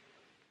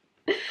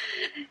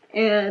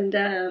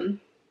 And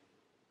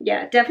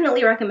yeah,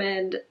 definitely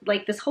recommend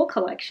like this whole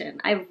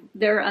collection.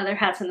 There are other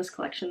hats in this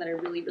collection that I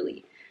really,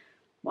 really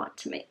want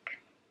to make.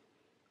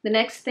 The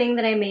next thing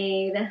that I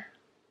made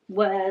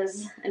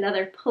was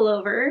another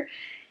pullover,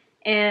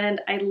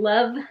 And I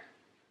love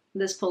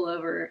this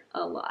pullover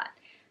a lot.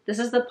 This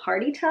is the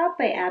Party Top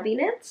by Abby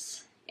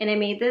Knits, and I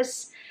made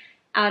this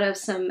out of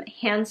some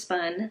hand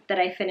spun that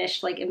I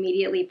finished like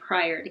immediately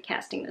prior to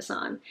casting this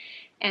on.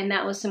 And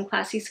that was some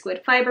Classy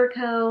Squid Fiber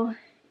Co.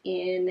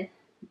 in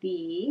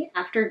the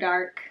After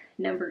Dark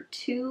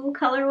 #2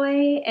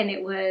 colorway, and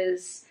it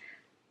was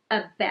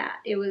a bat.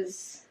 It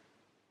was,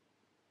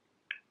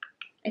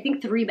 I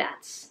think, 3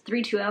 bats,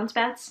 3 2-ounce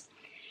bats.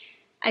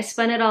 I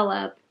spun it all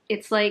up.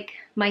 It's like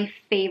my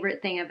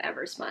favorite thing I've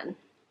ever spun.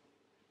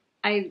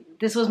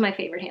 This was my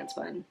favorite hand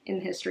spun in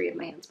the history of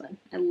my hand spun.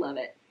 I love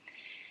it.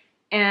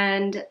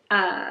 And it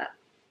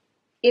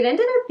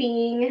ended up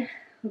being,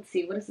 let's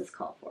see, what does this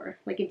call for?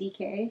 Like a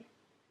DK?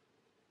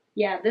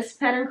 Yeah, this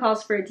pattern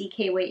calls for a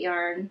DK weight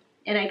yarn,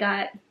 and I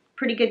got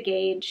pretty good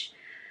gauge.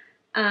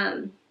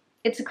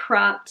 It's a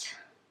cropped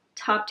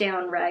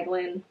top-down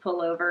raglan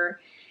pullover,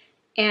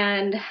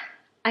 and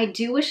I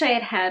do wish I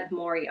had had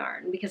more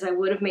yarn because I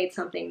would have made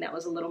something that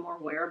was a little more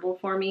wearable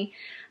for me.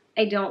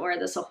 I don't wear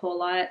this a whole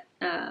lot.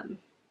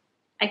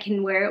 I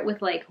can wear it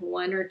with like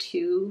 1 or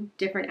 2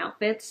 different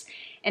outfits,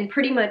 and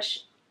pretty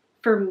much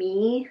for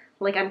me,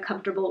 like I'm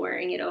comfortable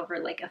wearing it over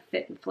like a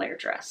fit and flare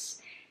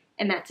dress,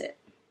 and that's it.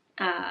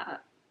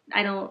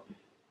 I don't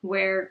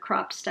wear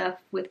cropped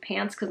stuff with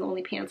pants because the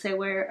only pants I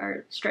wear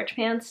are stretch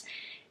pants,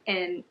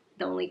 and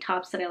the only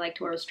tops that I like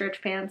to wear with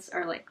stretch pants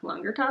are like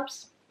longer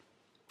tops.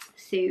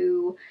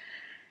 So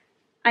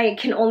I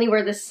can only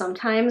wear this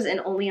sometimes, and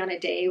only on a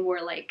day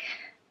where like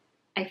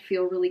I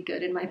feel really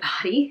good in my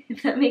body,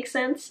 if that makes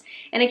sense.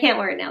 And I can't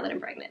wear it now that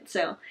I'm pregnant.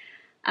 So,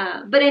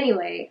 but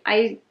anyway,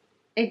 I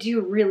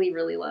do really,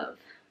 really love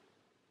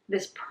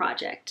this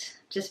project.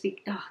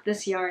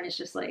 This yarn is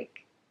just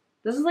like,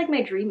 this is like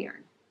my dream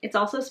yarn. It's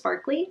also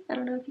sparkly. I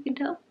don't know if you can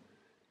tell,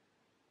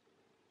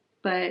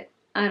 but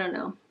I don't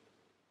know.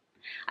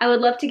 I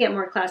would love to get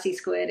more Classy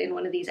Squid in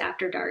one of these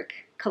After Dark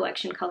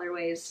collection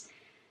colorways,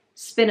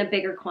 spin a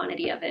bigger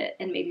quantity of it,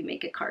 and maybe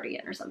make a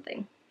cardigan or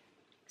something.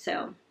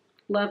 So,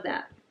 love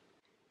that.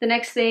 The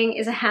next thing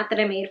is a hat that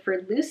I made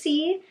for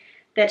Lucy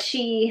that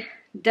she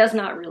does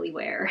not really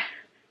wear.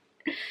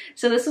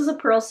 So this is a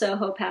Pearl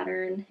Soho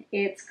pattern.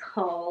 It's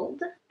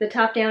called the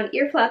Top Down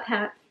Ear Flap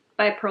Hat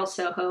by Pearl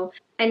Soho.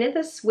 I knit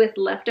this with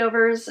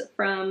leftovers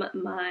from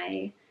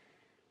like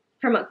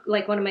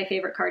one of my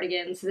favorite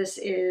cardigans. This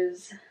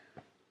is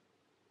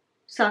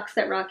Socks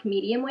That Rock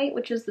medium weight,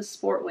 which is the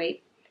sport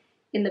weight,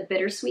 in the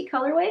Bittersweet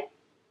colorway.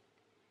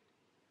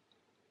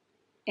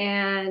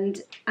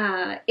 And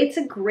it's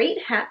a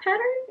great hat pattern.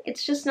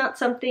 It's just not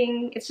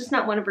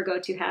one of her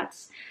go-to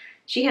hats.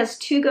 She has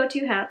 2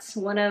 go-to hats,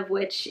 one of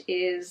which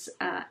is,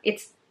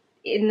 it's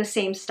in the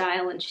same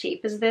style and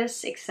shape as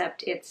this,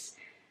 except it's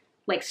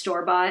like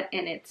store-bought,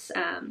 and it's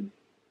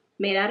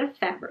made out of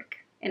fabric,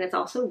 and it's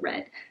also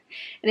red,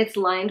 and it's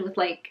lined with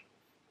like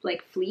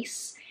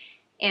fleece,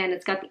 and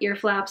it's got the ear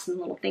flaps and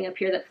the little thing up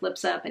here that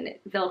flips up, and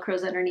it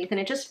velcros underneath, and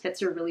it just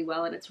fits her really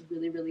well, and it's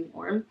really, really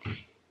warm.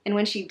 And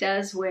when she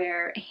does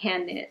wear a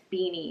hand knit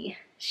beanie,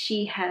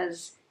 she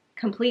has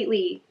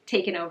completely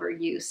taken over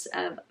use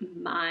of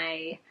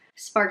my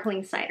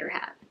sparkling cider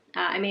hat.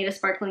 I made a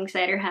sparkling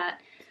cider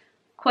hat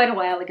quite a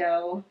while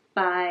ago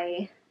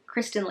by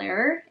Kristen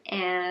Lehrer,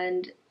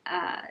 and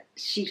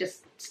she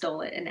just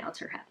stole it, and now it's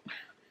her hat.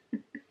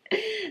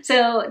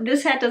 So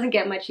this hat doesn't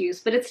get much use,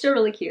 but it's still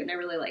really cute, and I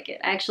really like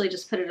it. I actually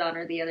just put it on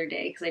her the other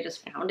day because I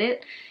just found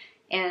it,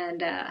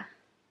 and I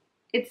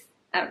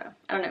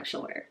don't know if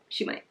she'll wear it.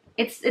 She might.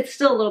 It's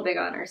still a little big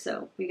on her,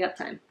 so we got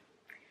time.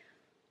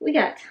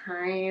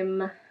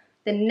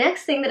 The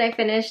next thing that I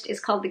finished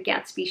is called the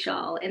Gatsby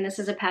Shawl, and this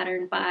is a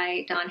pattern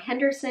by Dawn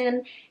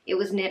Henderson. It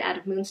was knit out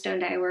of Moonstone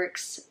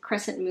Dyeworks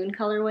Crescent Moon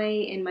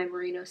colorway in my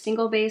merino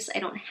single base. I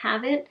don't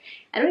have it.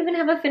 I don't even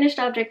have a finished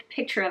object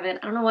picture of it.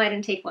 I don't know why I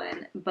didn't take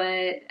one,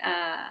 but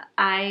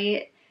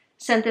I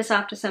sent this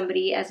off to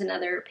somebody as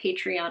another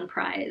Patreon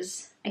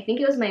prize. I think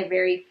it was my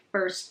very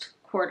first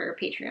quarter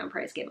Patreon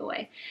prize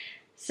giveaway.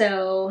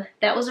 So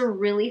that was a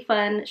really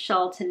fun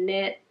shawl to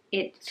knit.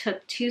 It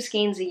took 2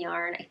 skeins of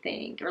yarn, I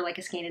think, or like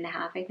a skein and a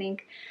half, I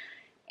think.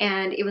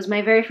 And it was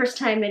my very first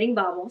time knitting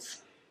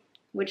baubles,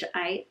 which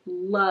I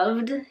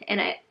loved.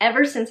 And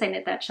ever since I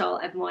knit that shawl,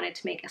 I've wanted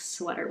to make a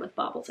sweater with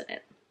baubles in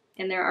it.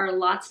 And there are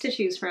lots to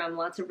choose from,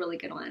 lots of really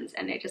good ones,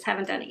 and I just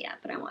haven't done it yet,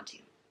 but I want to.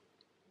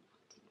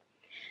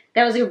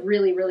 That was a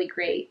really, really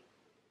great,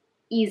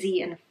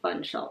 easy and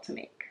fun shawl to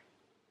make.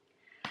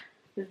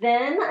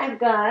 Then I've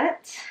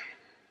got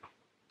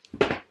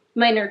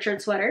my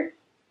Nurtured sweater.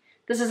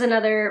 This is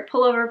another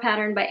pullover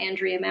pattern by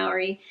Andrea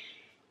Mowry,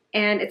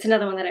 and it's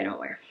another one that I don't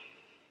wear.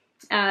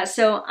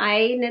 So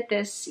I knit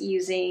this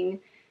using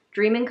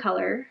Dream in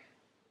Color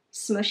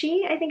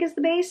Smushy, I think is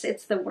the base.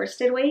 It's the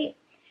worsted weight,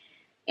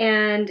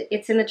 and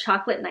it's in the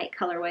Chocolate Night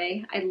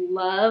colorway. I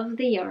love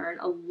the yarn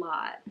a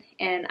lot,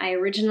 and I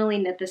originally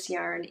knit this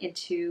yarn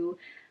into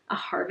a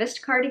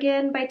Harvest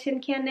cardigan by Tin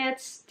Can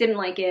Knits. Didn't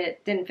like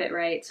it, didn't fit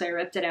right, so I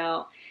ripped it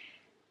out,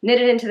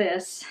 knit it into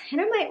this, and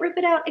I might rip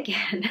it out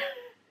again.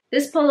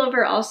 This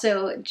pullover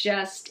also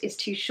just is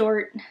too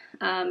short.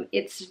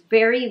 It's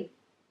very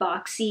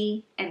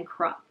boxy and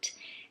cropped,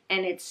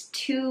 and it's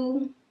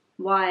too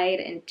wide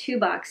and too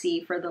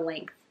boxy for the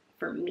length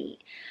for me.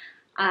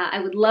 I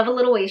would love a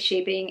little waist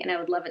shaping, and I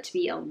would love it to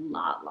be a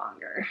lot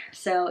longer.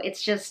 So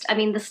it's just, I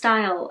mean, the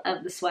style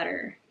of the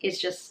sweater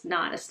is just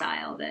not a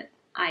style that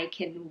I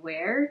can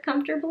wear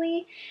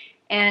comfortably,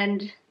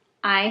 and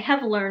I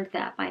have learned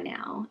that by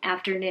now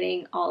after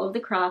knitting all of the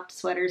cropped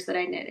sweaters that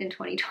I knit in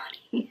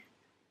 2020.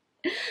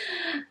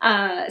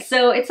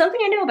 So it's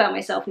something I know about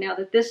myself now,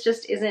 that this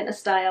just isn't a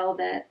style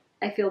that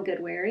I feel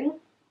good wearing.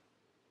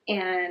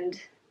 And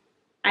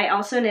I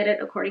also knit it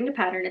according to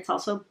pattern. It's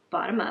also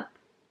bottom up.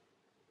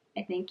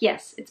 I think,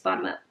 yes, it's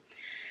bottom up.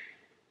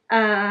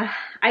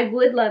 I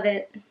would love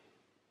it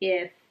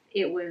if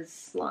it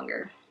was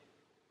longer.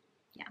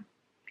 Yeah.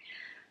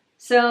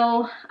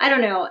 So, I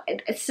don't know.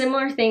 A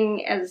similar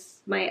thing as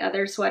my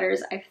other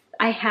sweaters.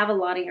 I have a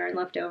lot of yarn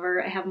left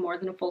over. I have more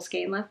than a full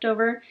skein left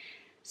over.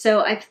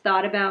 So I've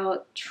thought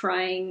about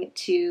trying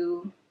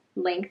to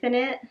lengthen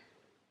it,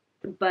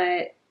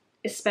 but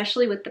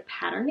especially with the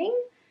patterning,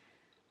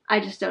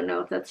 I just don't know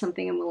if that's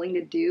something I'm willing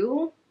to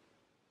do.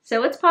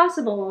 So it's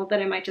possible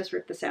that I might just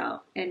rip this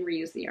out and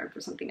reuse the yarn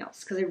for something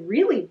else, because I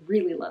really,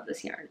 really love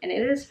this yarn, and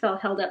it has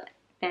held up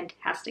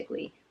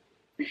fantastically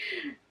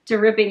to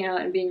ripping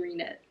out and being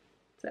reknit.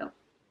 So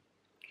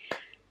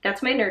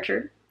that's my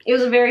nurture. It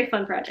was a very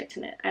fun project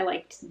to knit. I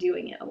liked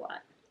doing it a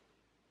lot.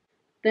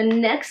 The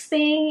next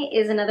thing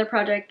is another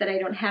project that I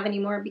don't have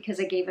anymore because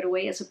I gave it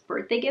away as a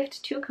birthday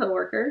gift to a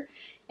coworker,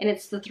 and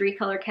it's the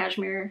 3-color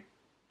cashmere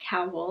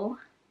cowl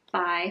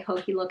by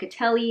Hohi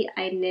Locatelli.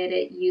 I knit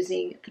it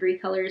using 3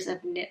 colors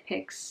of Knit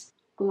Picks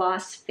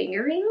gloss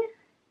fingering,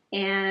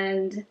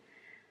 and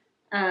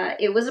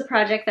it was a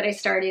project that I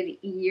started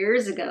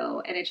years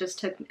ago, and I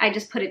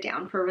just put it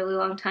down for a really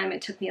long time.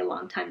 It took me a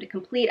long time to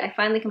complete. I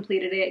finally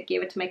completed it,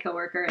 gave it to my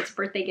coworker. It's a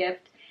birthday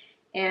gift,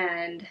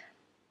 and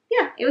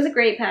yeah, it was a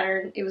great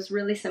pattern. It was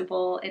really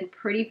simple and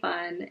pretty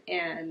fun,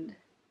 and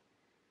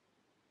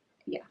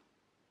yeah,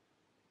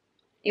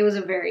 it was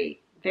a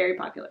very, very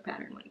popular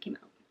pattern when it came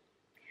out.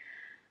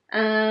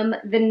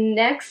 The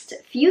next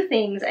few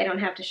things I don't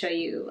have to show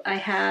you. I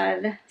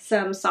had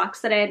some socks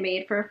that I had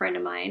made for a friend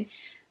of mine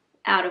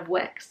out of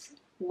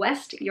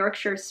West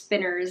Yorkshire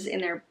Spinners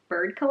in their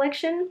bird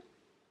collection.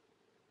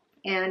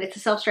 And it's a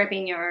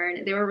self-striping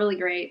yarn. They were really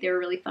great. They were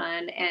really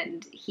fun,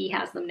 and he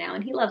has them now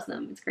and he loves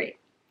them. It's great.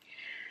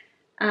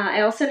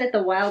 I also knit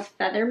the Wild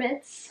Feather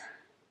Mitts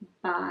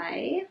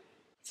by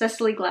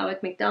Cecily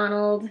Glowick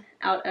McDonald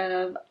out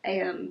of,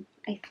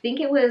 I think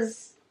it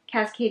was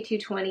Cascade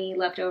 220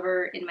 left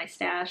over in my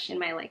stash, in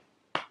my like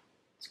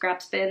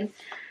scraps bin.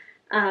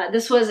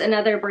 This was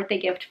another birthday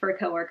gift for a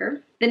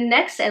coworker. The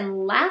next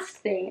and last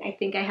thing I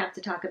think I have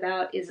to talk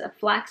about is a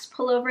flax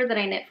pullover that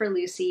I knit for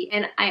Lucy,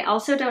 and I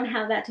also don't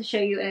have that to show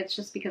you, and it's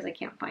just because I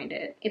can't find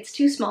it. It's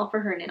too small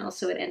for her now,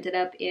 so it ended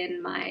up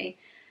in my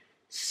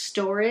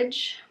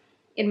storage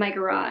in my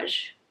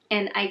garage,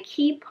 and I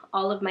keep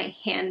all of my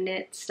hand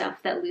knit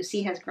stuff that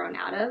Lucy has grown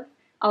out of,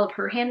 all of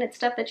her hand knit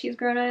stuff that she's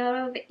grown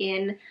out of,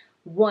 in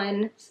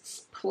one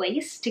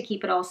place to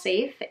keep it all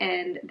safe,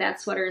 and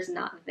that sweater is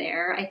not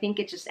there. I think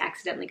it just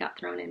accidentally got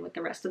thrown in with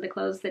the rest of the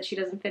clothes that she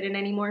doesn't fit in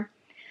anymore,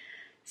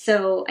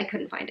 so I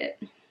couldn't find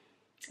it.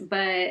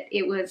 But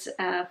it was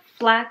a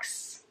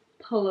flax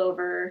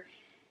pullover,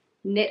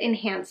 knit and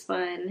hand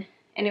spun,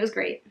 and it was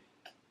great.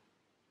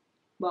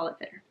 Well, it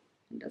fit her.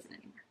 It doesn't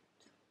anymore.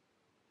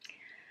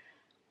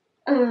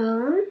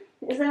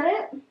 Is that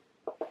it?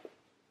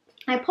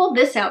 I pulled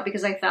this out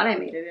because I thought I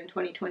made it in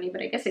 2020,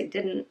 but I guess I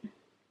didn't.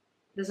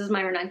 This is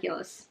my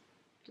ranunculus.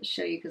 Just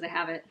show you because I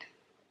have it.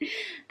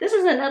 This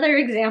is another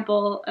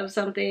example of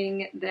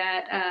something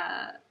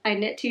that I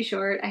knit too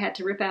short. I had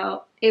to rip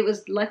out. It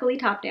was luckily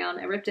top down.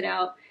 I ripped it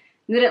out,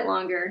 knit it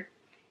longer,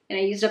 and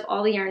I used up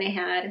all the yarn I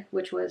had,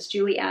 which was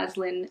Julie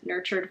Aslin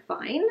Nurtured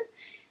Fine,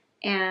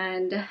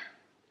 and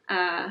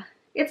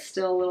it's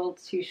still a little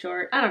too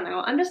short. I don't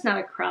know. I'm just not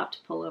a cropped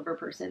pullover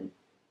person.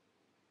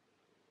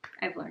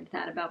 I've learned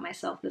that about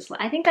myself.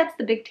 I think that's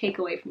the big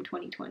takeaway from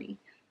 2020.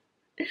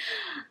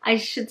 I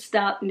should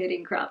stop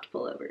knitting cropped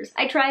pullovers.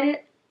 I tried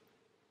it,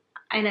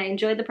 and I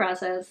enjoyed the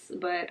process,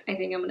 but I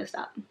think I'm going to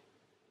stop.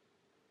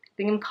 I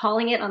think I'm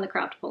calling it on the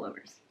cropped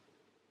pullovers.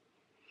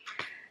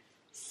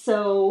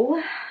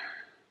 So,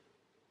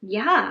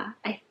 yeah,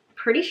 I'm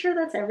pretty sure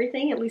that's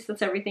everything. At least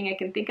that's everything I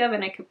can think of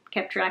and I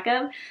kept track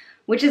of,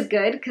 which is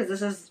good because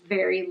this is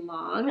very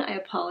long. I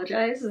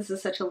apologize. This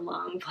is such a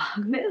long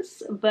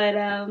Vlogmas, but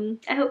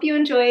I hope you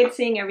enjoyed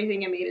seeing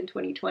everything I made in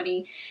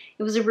 2020.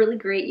 It was a really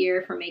great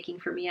year for making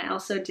for me. I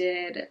also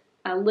did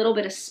a little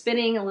bit of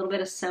spinning, a little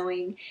bit of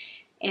sewing,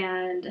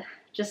 and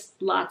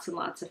just lots and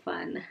lots of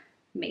fun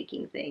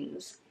making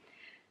things.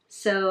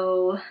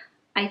 So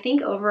I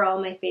think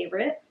overall my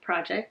favorite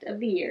project of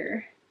the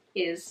year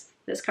is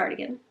this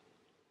cardigan.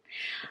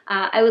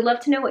 I would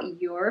love to know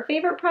what your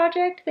favorite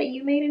project that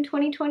you made in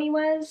 2020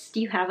 was. Do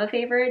you have a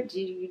favorite?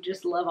 Do you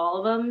just love all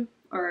of them?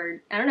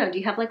 Or I don't know, do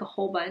you have like a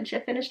whole bunch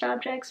of finished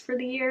objects for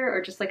the year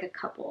or just like a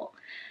couple?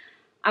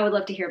 I would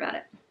love to hear about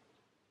it.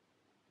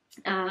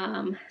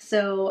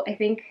 So I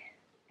think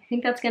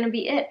that's gonna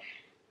be it.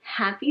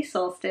 Happy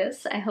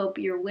solstice. I hope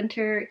your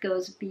winter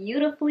goes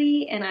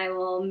beautifully, and I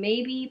will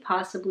maybe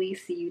possibly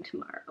see you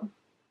tomorrow.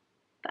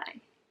 Bye.